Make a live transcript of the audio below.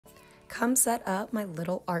Come set up my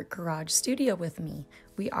little art garage studio with me.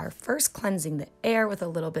 We are first cleansing the air with a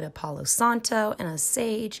little bit of Palo Santo and a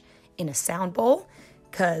sage in a sound bowl,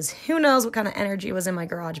 because who knows what kind of energy was in my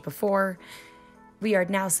garage before. We are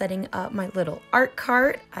now setting up my little art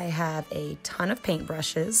cart. I have a ton of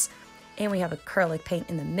paintbrushes, and we have acrylic paint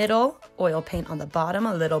in the middle, oil paint on the bottom,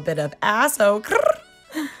 a little bit of asso.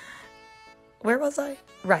 Where was I?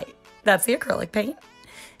 Right, that's the acrylic paint.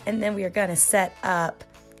 And then we are gonna set up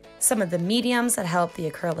some of the mediums that help the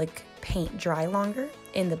acrylic paint dry longer.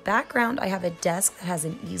 In the background, I have a desk that has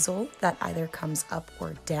an easel that either comes up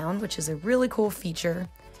or down, which is a really cool feature.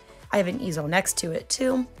 I have an easel next to it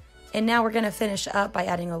too. And now we're gonna finish up by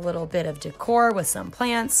adding a little bit of decor with some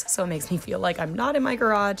plants, so it makes me feel like I'm not in my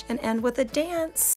garage, and end with a dance.